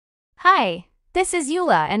Hi, this is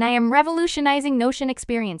Eula and I am revolutionizing Notion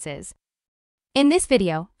experiences. In this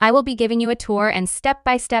video, I will be giving you a tour and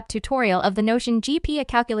step-by-step tutorial of the Notion GPA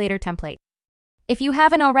calculator template. If you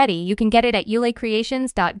haven't already, you can get it at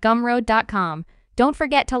eulecreations.gumroad.com. Don't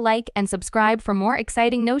forget to like and subscribe for more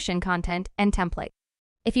exciting Notion content and template.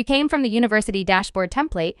 If you came from the university dashboard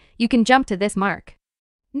template, you can jump to this mark.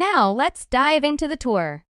 Now, let's dive into the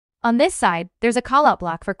tour. On this side, there's a callout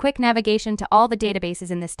block for quick navigation to all the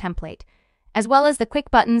databases in this template, as well as the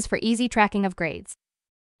quick buttons for easy tracking of grades.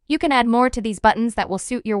 You can add more to these buttons that will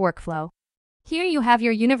suit your workflow. Here you have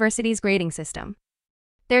your university's grading system.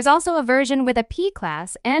 There's also a version with a P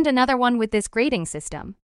class and another one with this grading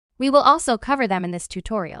system. We will also cover them in this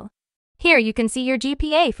tutorial. Here you can see your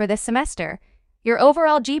GPA for this semester, your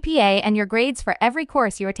overall GPA and your grades for every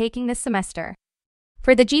course you are taking this semester.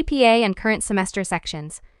 For the GPA and current semester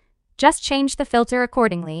sections, just change the filter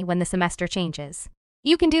accordingly when the semester changes.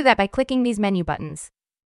 You can do that by clicking these menu buttons.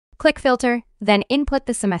 Click Filter, then input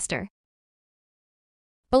the semester.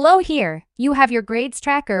 Below here, you have your grades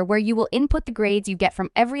tracker where you will input the grades you get from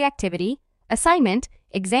every activity, assignment,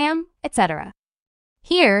 exam, etc.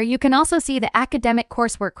 Here, you can also see the academic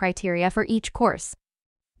coursework criteria for each course.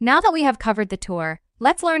 Now that we have covered the tour,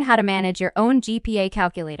 let's learn how to manage your own GPA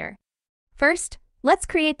calculator. First, let's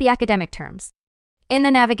create the academic terms. In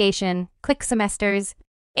the navigation, click Semesters.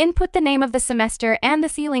 Input the name of the semester and the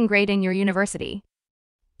ceiling grade in your university.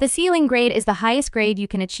 The ceiling grade is the highest grade you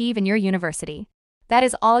can achieve in your university. That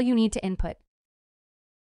is all you need to input.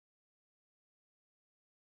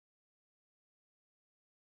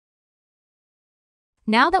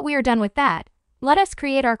 Now that we are done with that, let us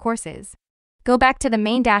create our courses. Go back to the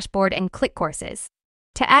main dashboard and click Courses.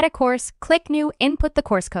 To add a course, click New, input the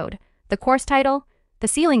course code, the course title, the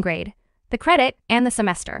ceiling grade, the credit, and the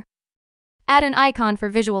semester. Add an icon for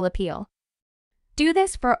visual appeal. Do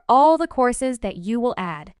this for all the courses that you will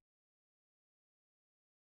add.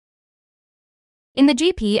 In the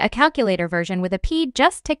GP, a calculator version with a P,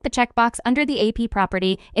 just tick the checkbox under the AP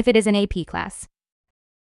property if it is an AP class.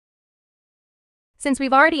 Since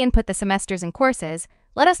we've already input the semesters and courses,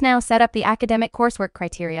 let us now set up the academic coursework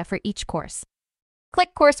criteria for each course.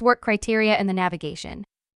 Click Coursework Criteria in the navigation.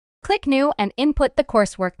 Click New and input the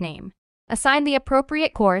coursework name. Assign the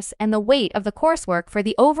appropriate course and the weight of the coursework for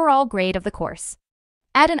the overall grade of the course.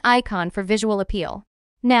 Add an icon for visual appeal.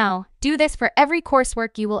 Now, do this for every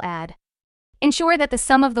coursework you will add. Ensure that the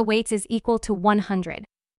sum of the weights is equal to 100.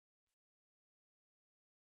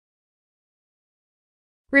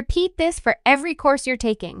 Repeat this for every course you're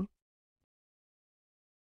taking.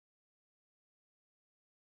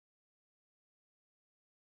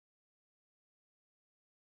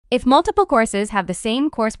 If multiple courses have the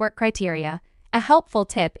same coursework criteria, a helpful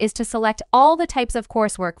tip is to select all the types of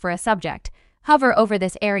coursework for a subject, hover over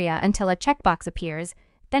this area until a checkbox appears,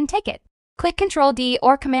 then tick it. Click Ctrl-D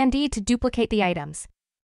or Command-D to duplicate the items.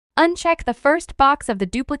 Uncheck the first box of the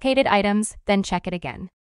duplicated items, then check it again.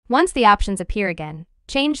 Once the options appear again,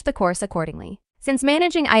 change the course accordingly. Since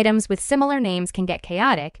managing items with similar names can get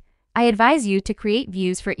chaotic, I advise you to create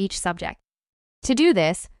views for each subject. To do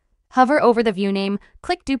this, hover over the view name,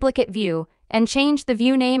 click Duplicate View, and change the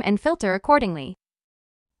view name and filter accordingly.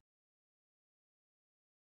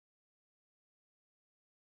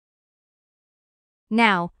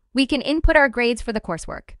 Now, we can input our grades for the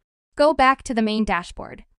coursework. Go back to the main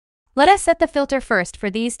dashboard. Let us set the filter first for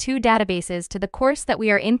these two databases to the course that we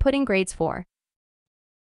are inputting grades for.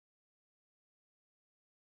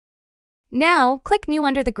 Now, click New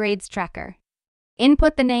under the Grades tracker.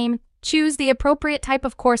 Input the name, choose the appropriate type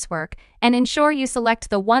of coursework, and ensure you select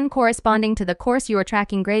the one corresponding to the course you are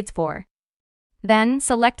tracking grades for. Then,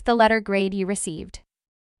 select the letter grade you received.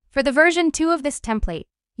 For the version 2 of this template,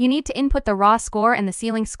 you need to input the raw score and the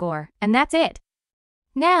ceiling score, and that's it.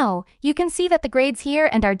 Now, you can see that the grades here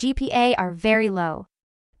and our GPA are very low.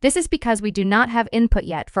 This is because we do not have input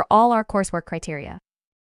yet for all our coursework criteria.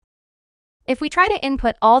 If we try to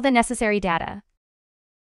input all the necessary data,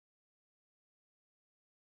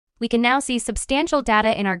 we can now see substantial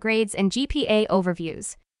data in our grades and GPA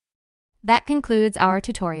overviews. That concludes our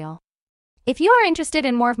tutorial. If you are interested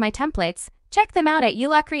in more of my templates, check them out at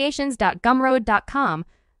eulecreations.gumroad.com.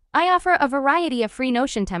 I offer a variety of free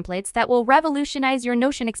Notion templates that will revolutionize your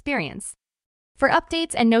Notion experience. For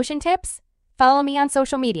updates and Notion tips, follow me on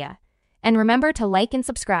social media. And remember to like and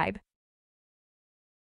subscribe.